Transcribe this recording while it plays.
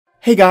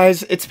Hey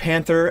guys, it's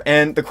Panther,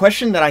 and the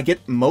question that I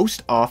get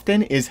most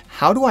often is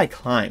how do I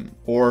climb?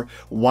 Or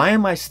why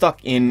am I stuck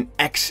in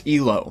X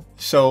elo?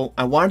 So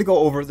I wanted to go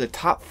over the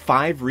top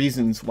 5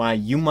 reasons why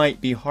you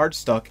might be hard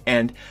stuck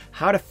and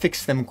how to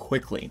fix them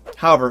quickly.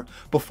 However,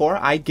 before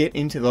I get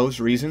into those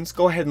reasons,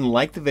 go ahead and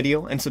like the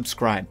video and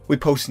subscribe. We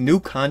post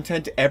new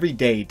content every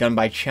day done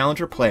by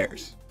challenger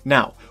players.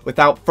 Now,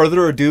 without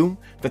further ado,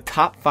 the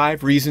top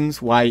 5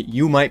 reasons why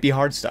you might be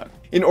hard stuck.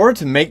 In order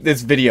to make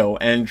this video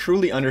and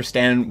truly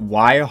understand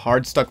why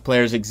hard stuck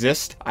players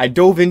exist, I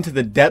dove into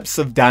the depths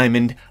of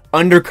Diamond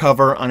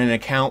undercover on an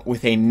account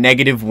with a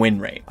negative win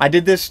rate. I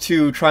did this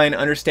to try and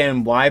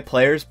understand why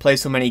players play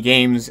so many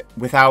games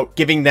without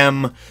giving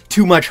them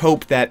too much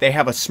hope that they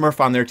have a Smurf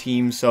on their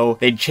team so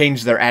they'd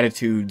change their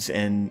attitudes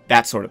and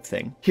that sort of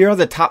thing. Here are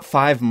the top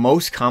 5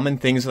 most common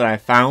things that I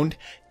found,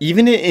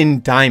 even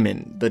in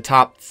Diamond, the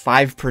top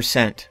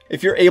 5%.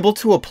 If you're able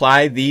to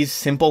apply these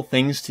simple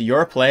things to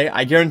your play,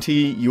 I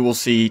guarantee you will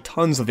see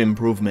tons of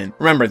improvement.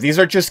 Remember, these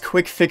are just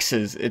quick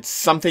fixes. It's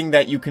something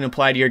that you can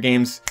apply to your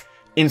games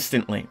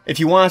instantly. If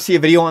you want to see a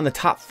video on the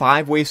top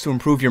 5 ways to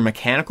improve your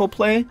mechanical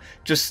play,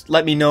 just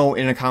let me know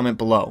in a comment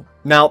below.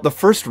 Now, the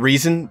first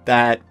reason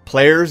that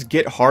players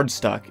get hard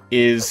stuck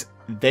is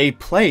they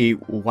play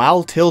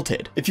while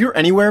tilted. If you're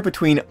anywhere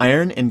between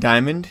Iron and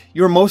Diamond,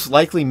 you're most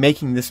likely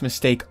making this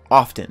mistake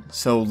often,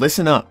 so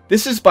listen up.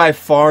 This is by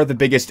far the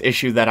biggest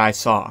issue that I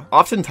saw.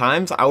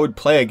 Oftentimes, I would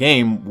play a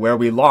game where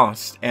we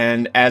lost,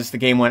 and as the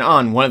game went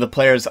on, one of the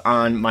players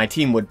on my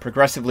team would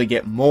progressively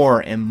get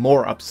more and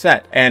more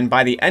upset, and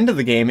by the end of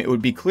the game, it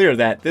would be clear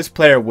that this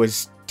player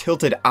was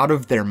tilted out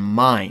of their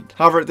mind.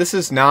 However, this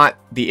is not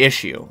the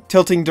issue.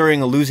 Tilting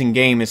during a losing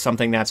game is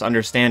something that's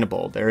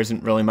understandable. There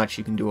isn't really much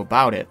you can do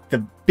about it.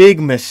 The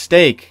big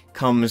mistake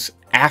comes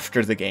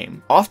after the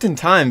game.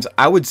 Oftentimes,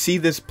 I would see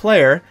this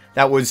player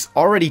that was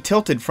already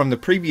tilted from the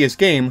previous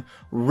game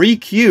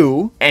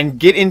re-queue and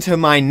get into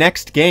my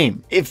next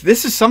game. If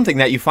this is something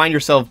that you find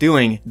yourself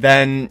doing,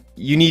 then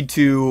you need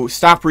to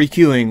stop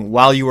re-queuing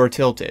while you are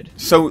tilted.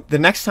 So the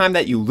next time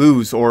that you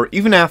lose, or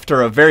even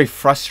after a very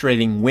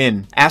frustrating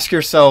win, ask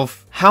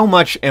yourself, how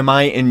much am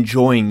I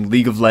enjoying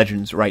League of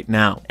Legends right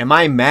now? Am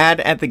I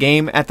mad at the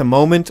game at the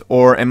moment,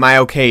 or am I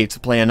okay to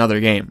play another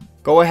game?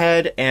 Go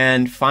ahead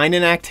and find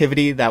an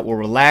activity that will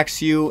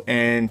relax you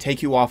and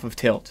take you off of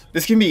tilt.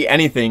 This can be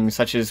anything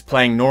such as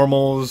playing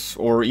normals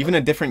or even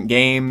a different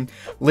game,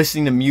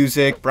 listening to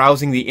music,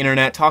 browsing the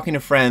internet, talking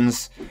to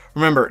friends.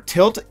 Remember,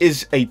 tilt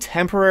is a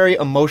temporary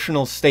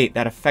emotional state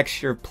that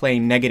affects your play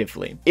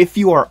negatively. If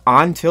you are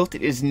on tilt,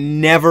 it is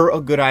never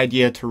a good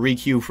idea to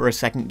re-queue for a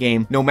second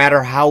game, no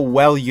matter how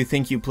well you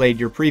think you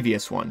played your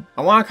previous one.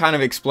 I want to kind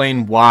of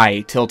explain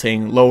why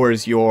tilting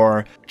lowers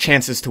your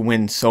chances to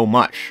win so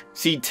much.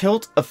 See,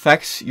 tilt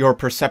affects your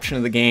perception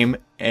of the game,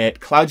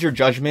 it clouds your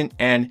judgment,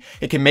 and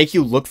it can make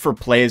you look for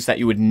plays that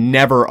you would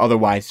never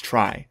otherwise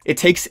try. It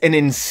takes an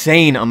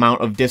insane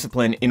amount of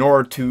discipline in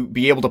order to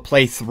be able to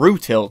play through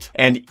tilt,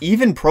 and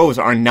even pros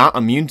are not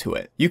immune to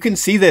it. You can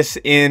see this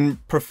in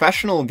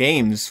professional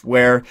games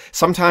where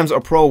sometimes a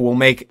pro will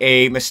make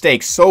a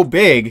mistake so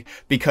big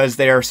because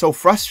they are so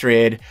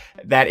frustrated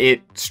that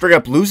it straight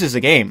up loses a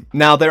game.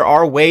 Now, there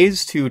are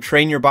ways to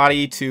train your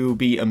body to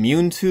be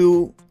immune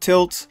to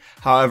tilt.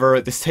 However,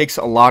 this takes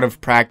a lot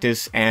of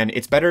practice, and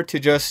it's better to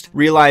just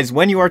realize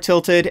when you are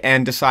tilted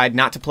and decide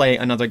not to play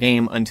another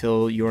game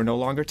until you are no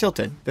longer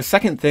tilted. The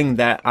second thing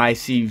that I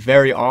see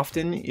very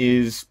often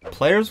is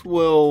players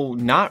will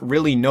not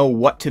really know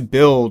what to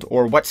build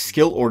or what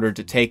skill order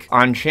to take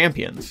on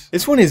champions.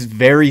 This one is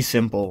very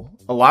simple.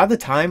 A lot of the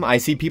time, I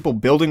see people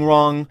building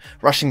wrong,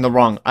 rushing the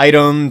wrong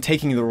item,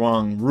 taking the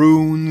wrong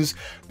runes,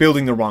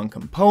 building the wrong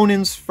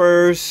components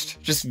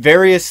first, just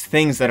various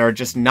things that are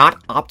just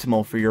not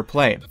optimal for your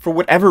play. For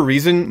whatever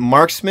reason,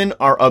 marksmen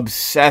are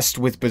obsessed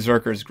with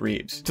Berserker's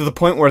Greaves, to the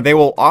point where they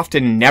will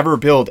often never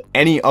build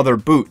any other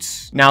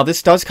boots. Now,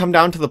 this does come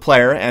down to the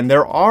player, and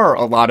there are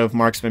a lot of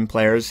marksman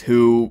players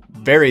who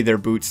vary their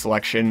boot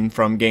selection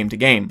from game to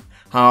game.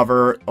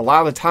 However, a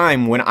lot of the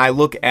time when I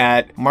look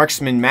at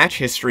marksman match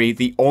history,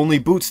 the only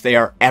boots they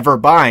are ever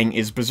buying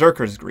is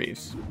Berserker's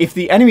Greaves. If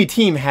the enemy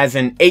team has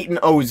an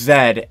 8-0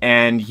 Zed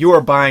and you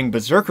are buying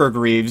Berserker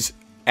Greaves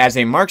as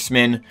a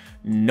marksman,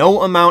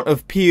 no amount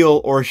of peel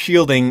or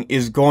shielding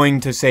is going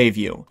to save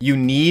you. You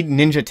need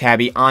Ninja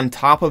Tabby on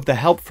top of the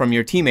help from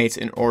your teammates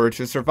in order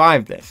to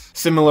survive this.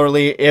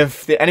 Similarly,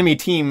 if the enemy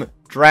team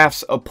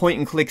drafts a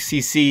point-and-click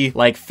CC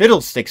like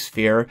Fiddlestick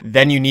Sphere,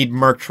 then you need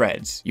Merc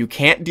Treads. You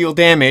can't deal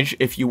damage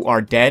if you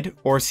are dead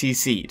or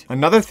CC'd.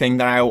 Another thing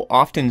that I will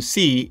often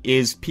see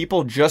is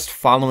people just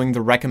following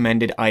the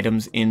recommended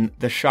items in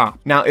the shop.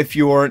 Now, if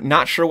you're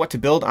not sure what to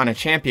build on a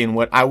champion,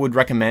 what I would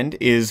recommend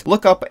is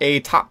look up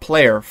a top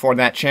player for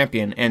that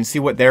champion and see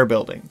what they're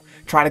building.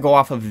 try to go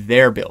off of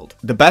their build.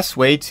 The best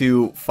way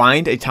to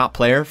find a top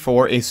player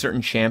for a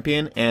certain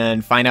champion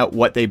and find out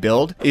what they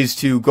build is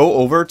to go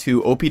over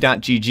to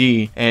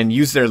op.gg and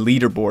use their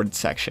leaderboard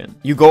section.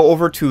 You go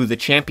over to the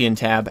champion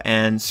tab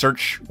and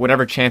search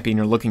whatever champion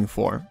you're looking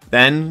for.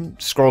 Then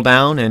scroll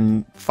down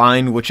and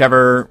find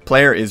whichever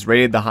player is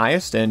rated the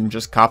highest and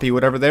just copy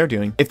whatever they're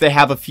doing. If they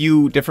have a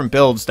few different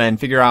builds, then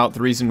figure out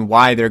the reason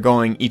why they're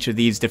going each of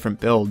these different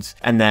builds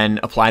and then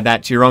apply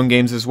that to your own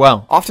games as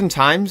well.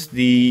 Oftentimes,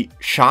 the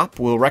shop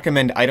will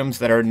recommend items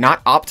that are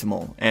not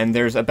optimal and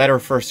there's a better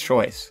first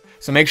choice.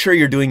 So make sure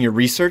you're doing your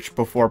research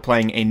before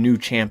playing a new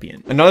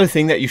champion. Another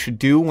thing that you should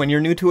do when you're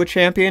new to a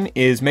champion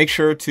is make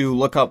sure to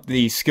look up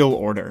the skill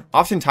order.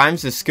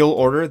 Oftentimes the skill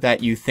order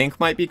that you think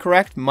might be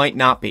correct might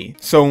not be.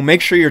 So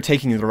make sure you're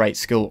taking the right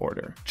skill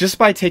order. Just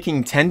by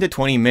taking 10 to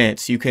 20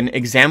 minutes, you can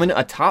examine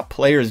a top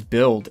player's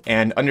build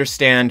and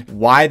understand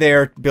why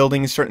they're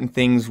building certain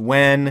things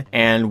when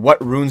and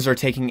what runes they're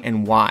taking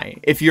and why.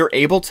 If you're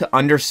able to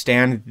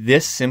understand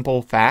this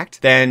simple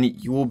fact, then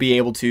you will be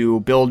able to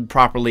build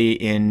properly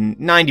in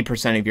 90%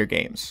 of your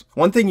games.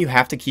 One thing you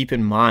have to keep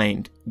in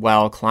mind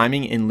while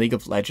climbing in League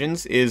of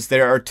Legends is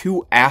there are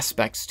two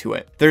aspects to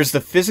it. There's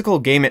the physical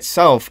game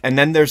itself, and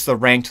then there's the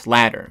ranked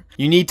ladder.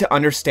 You need to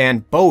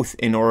understand both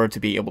in order to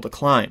be able to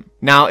climb.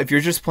 Now, if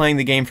you're just playing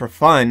the game for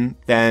fun,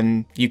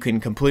 then you can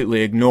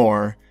completely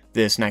ignore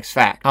this next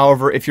fact.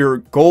 However, if your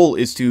goal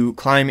is to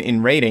climb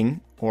in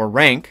rating or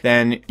rank,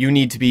 then you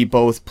need to be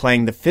both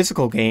playing the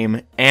physical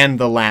game and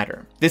the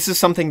ladder. This is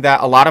something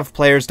that a lot of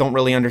players don't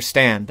really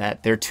understand,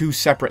 that they're two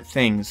separate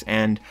things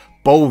and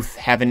both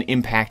have an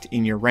impact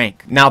in your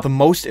rank. Now, the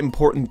most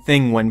important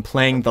thing when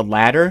playing the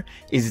ladder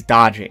is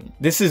dodging.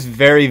 This is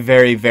very,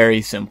 very,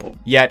 very simple.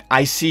 Yet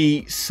I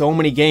see so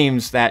many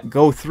games that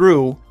go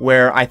through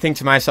where I think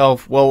to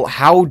myself, well,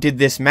 how did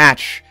this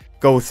match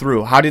go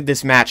through? How did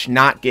this match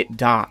not get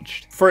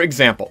dodged? For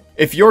example,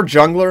 if your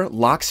jungler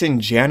locks in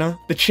Janna,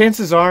 the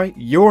chances are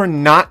you're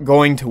not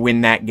going to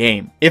win that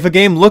game. If a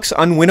game looks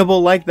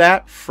unwinnable like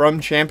that from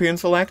Champion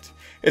Select,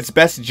 it's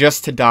best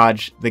just to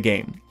dodge the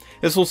game.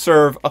 This will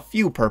serve a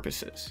few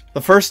purposes.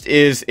 The first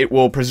is it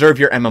will preserve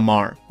your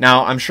MMR.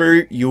 Now, I'm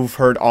sure you've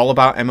heard all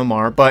about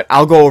MMR, but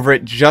I'll go over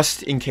it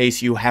just in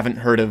case you haven't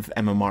heard of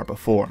MMR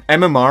before.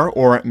 MMR,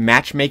 or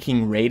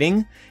matchmaking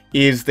rating,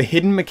 is the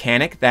hidden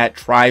mechanic that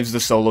drives the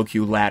solo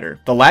queue ladder.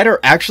 The ladder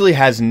actually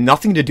has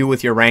nothing to do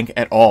with your rank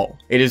at all.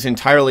 It is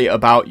entirely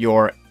about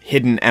your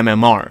hidden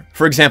MMR.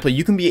 For example,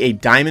 you can be a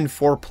Diamond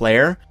 4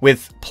 player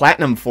with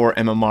Platinum 4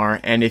 MMR,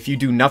 and if you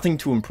do nothing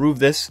to improve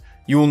this,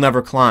 you will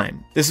never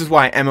climb. This is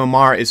why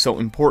MMR is so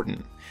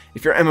important.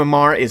 If your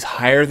MMR is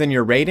higher than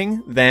your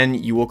rating, then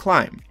you will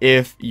climb.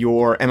 If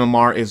your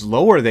MMR is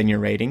lower than your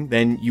rating,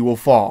 then you will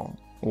fall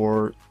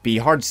or be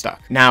hard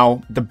stuck.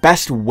 Now, the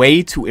best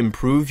way to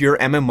improve your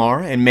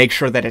MMR and make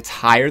sure that it's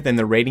higher than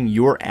the rating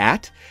you're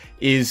at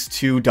is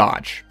to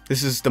dodge.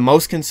 This is the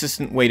most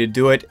consistent way to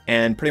do it,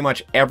 and pretty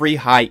much every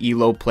high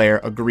elo player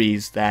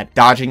agrees that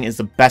dodging is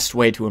the best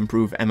way to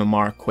improve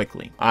MMR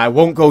quickly. I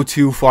won't go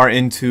too far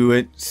into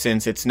it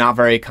since it's not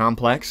very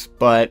complex,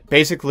 but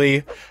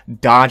basically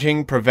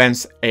dodging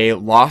prevents a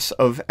loss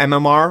of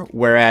MMR,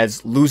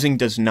 whereas losing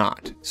does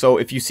not. So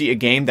if you see a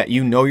game that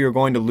you know you're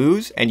going to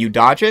lose and you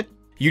dodge it,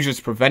 you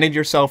just prevented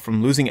yourself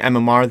from losing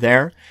MMR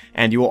there,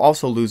 and you will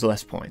also lose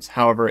less points.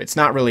 However, it's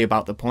not really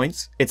about the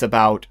points, it's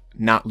about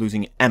not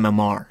losing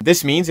MMR.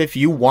 This means if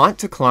you want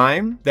to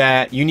climb,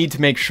 that you need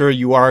to make sure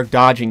you are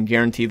dodging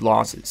guaranteed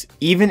losses,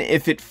 even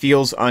if it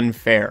feels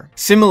unfair.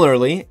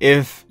 Similarly,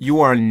 if you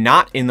are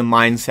not in the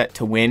mindset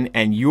to win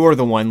and you're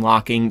the one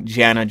locking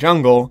Janna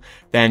jungle,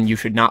 then you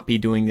should not be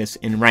doing this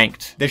in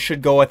ranked. This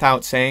should go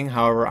without saying,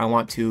 however, I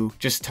want to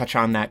just touch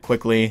on that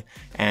quickly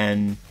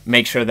and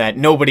make sure that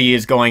nobody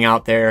is going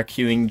out there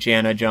queuing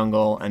Janna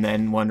jungle and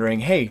then wondering,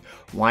 hey,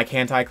 why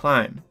can't I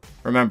climb?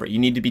 Remember, you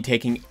need to be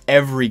taking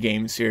every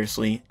game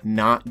seriously,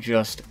 not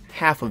just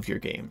half of your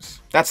games.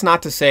 That's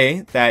not to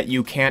say that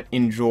you can't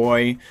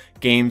enjoy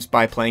games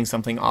by playing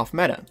something off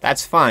meta.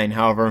 That's fine,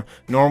 however,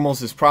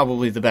 normals is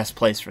probably the best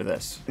place for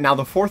this. Now,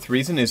 the fourth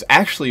reason is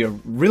actually a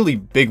really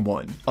big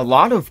one. A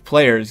lot of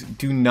players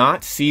do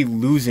not see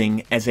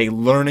losing as a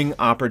learning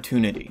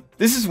opportunity.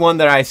 This is one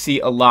that I see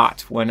a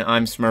lot when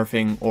I'm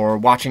smurfing or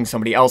watching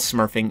somebody else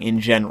smurfing in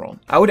general.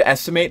 I would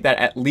estimate that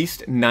at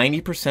least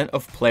 90%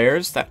 of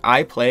players that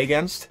I play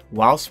against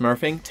while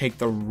smurfing take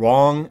the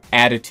wrong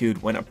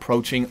attitude when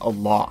approaching a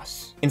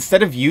loss.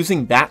 Instead of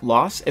using that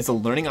loss as a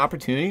learning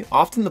opportunity,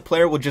 often the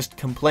player will just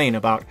complain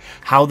about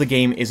how the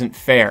game isn't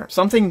fair.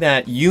 Something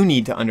that you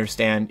need to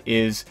understand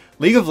is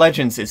League of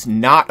Legends is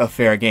not a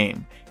fair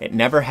game. It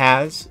never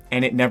has,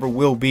 and it never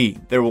will be.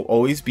 There will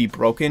always be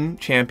broken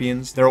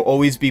champions. There will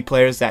always be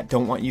players that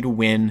don't want you to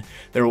win.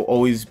 There will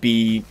always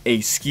be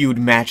a skewed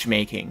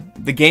matchmaking.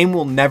 The game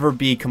will never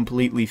be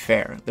completely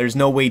fair. There's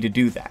no way to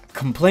do that.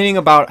 Complaining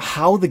about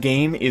how the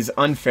game is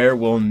unfair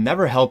will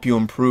never help you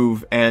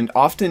improve, and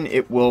often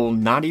it will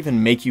not not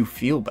even make you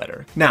feel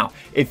better. Now,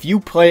 if you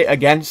play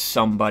against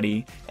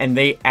somebody and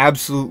they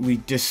absolutely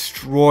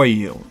destroy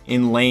you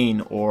in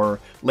lane or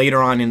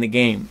later on in the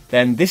game,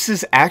 then this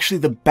is actually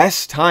the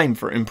best time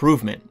for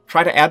improvement.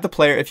 Try to add the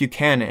player if you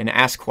can and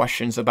ask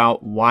questions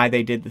about why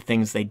they did the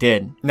things they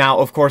did. Now,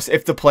 of course,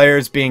 if the player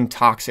is being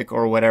toxic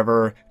or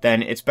whatever,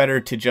 then it's better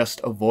to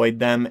just avoid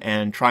them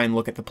and try and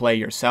look at the play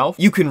yourself.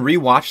 You can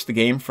rewatch the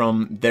game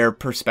from their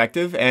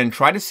perspective and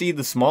try to see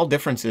the small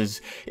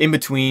differences in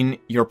between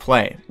your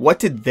play. What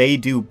did they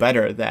do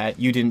better that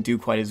you didn't do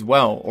quite as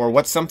well? Or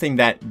what's something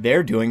that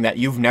they're doing that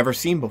you've never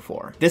seen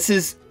before? This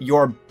is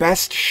your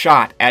best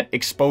shot at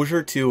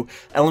exposure to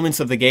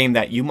elements of the game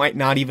that you might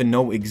not even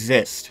know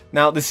exist.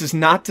 Now, this is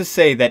not to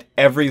say that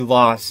every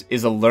loss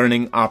is a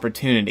learning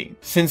opportunity.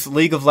 Since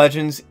League of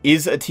Legends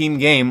is a team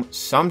game,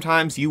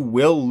 sometimes you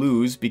will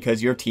lose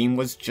because your team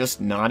was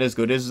just not as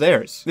good as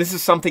theirs. This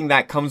is something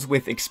that comes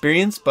with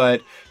experience,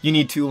 but you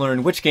need to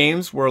learn which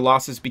games were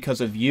losses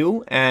because of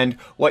you and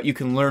what you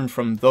can learn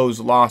from those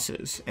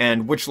losses,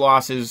 and which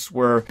losses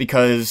were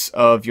because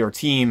of your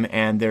team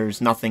and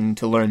there's nothing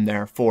to learn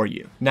there for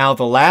you. Now,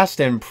 the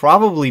last and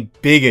probably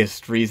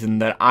biggest reason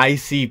that I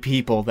see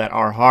people that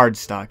are hard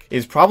stuck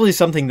is probably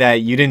something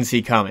that you didn't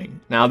see coming.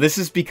 Now, this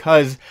is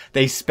because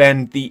they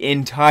spend the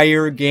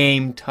entire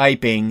game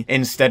typing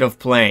instead of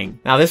playing.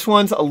 Now, this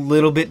one's a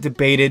little bit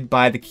debated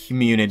by the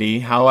community.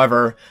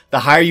 However, the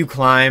higher you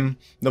climb,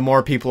 the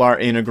more people are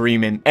in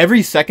agreement.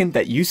 Every second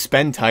that you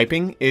spend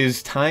typing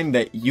is time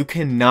that you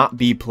cannot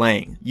be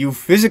playing. You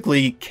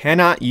physically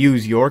cannot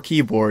use your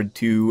keyboard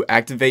to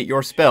activate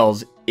your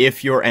spells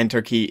if your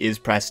enter key is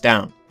pressed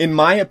down. In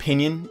my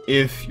opinion,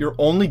 if your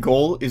only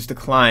goal is to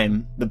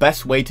climb, the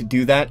best way to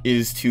do that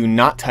is to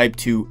not type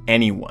to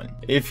anyone.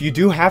 If you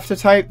do have to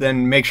type,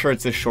 then make sure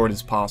it's as short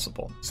as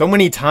possible. So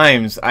many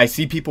times I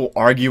see people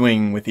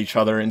arguing with each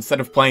other instead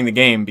of playing the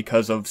game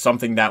because of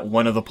something that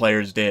one of the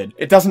players did.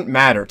 It doesn't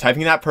matter.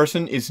 Typing that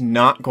person is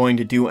not going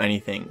to do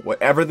anything.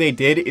 Whatever they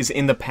did is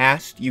in the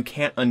past. You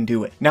can't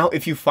undo it. Now,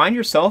 if you find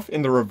yourself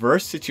in the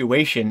reverse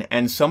situation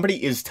and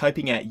somebody is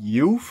typing at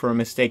you for a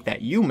mistake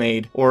that you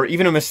made, or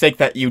even a mistake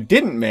that you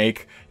didn't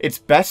make, it's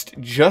best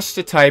just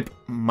to type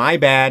 "my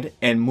bad"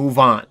 and move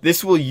on.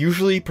 This will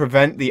usually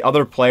prevent the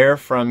other player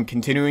from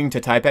continuing to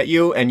type at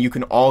you, and you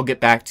can all get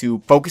back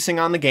to focusing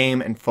on the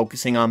game and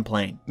focusing on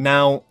playing.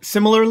 Now,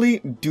 similarly,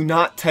 do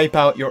not type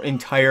out your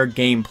entire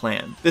game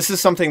plan. This is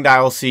something that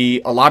I'll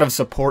see a lot of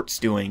supports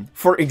doing.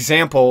 For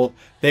example,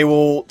 they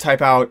will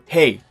type out,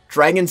 "Hey,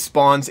 dragon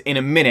spawns in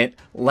a minute,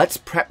 let's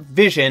prep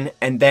vision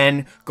and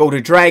then go to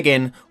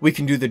dragon, we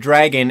can do the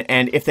dragon,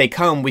 and if they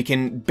come we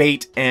can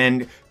bait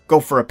and go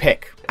for a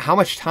pick." How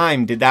much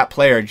time did that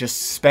player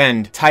just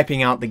spend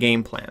typing out the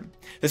game plan?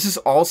 This is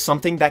all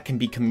something that can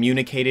be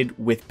communicated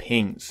with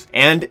pings.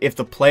 And if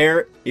the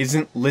player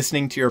isn't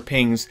listening to your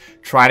pings,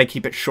 try to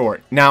keep it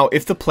short. Now,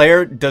 if the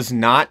player does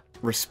not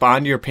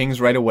respond to your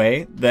pings right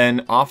away,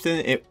 then often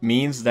it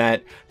means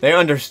that they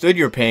understood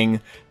your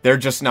ping, they're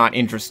just not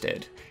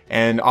interested.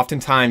 And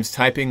oftentimes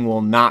typing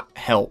will not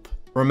help.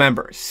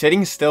 Remember,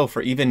 sitting still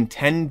for even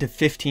 10 to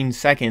 15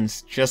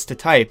 seconds just to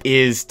type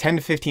is 10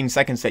 to 15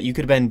 seconds that you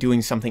could have been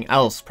doing something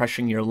else,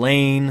 pressuring your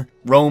lane,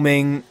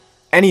 roaming,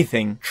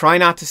 anything. Try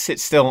not to sit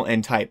still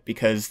and type,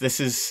 because this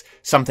is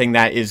something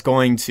that is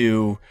going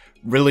to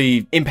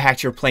really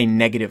impact your play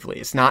negatively.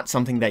 It's not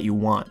something that you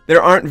want.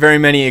 There aren't very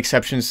many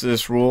exceptions to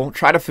this rule.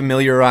 Try to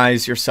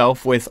familiarize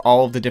yourself with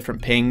all of the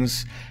different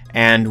pings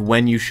and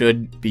when you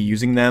should be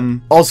using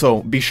them.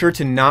 Also, be sure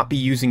to not be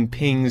using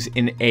pings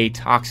in a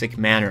toxic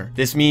manner.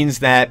 This means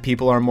that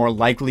people are more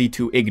likely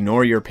to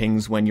ignore your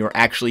pings when you're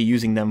actually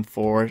using them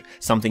for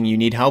something you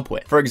need help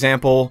with. For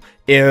example,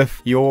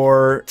 if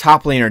your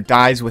top laner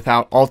dies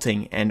without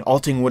ulting, and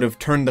ulting would have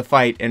turned the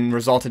fight and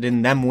resulted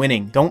in them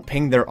winning, don't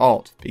ping their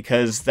ult,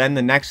 because then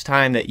the next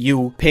time that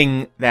you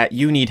ping that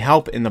you need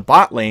help in the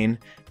bot lane,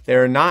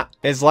 they're not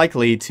as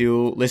likely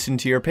to listen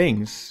to your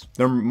pings.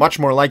 They're much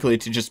more likely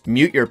to just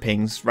mute your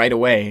pings right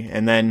away,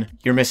 and then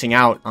you're missing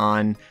out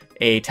on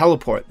a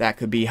teleport that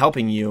could be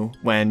helping you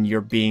when you're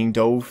being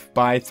dove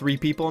by 3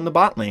 people in the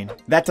bot lane.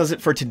 That does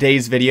it for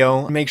today's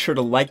video. Make sure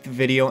to like the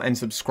video and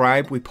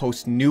subscribe. We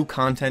post new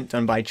content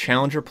done by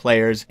challenger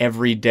players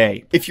every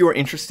day. If you are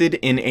interested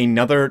in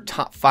another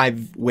top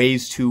 5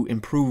 ways to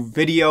improve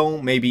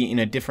video, maybe in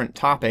a different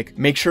topic,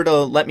 make sure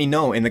to let me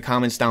know in the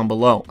comments down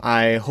below.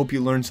 I hope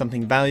you learned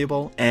something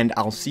valuable, and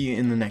I'll see you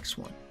in the next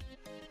one.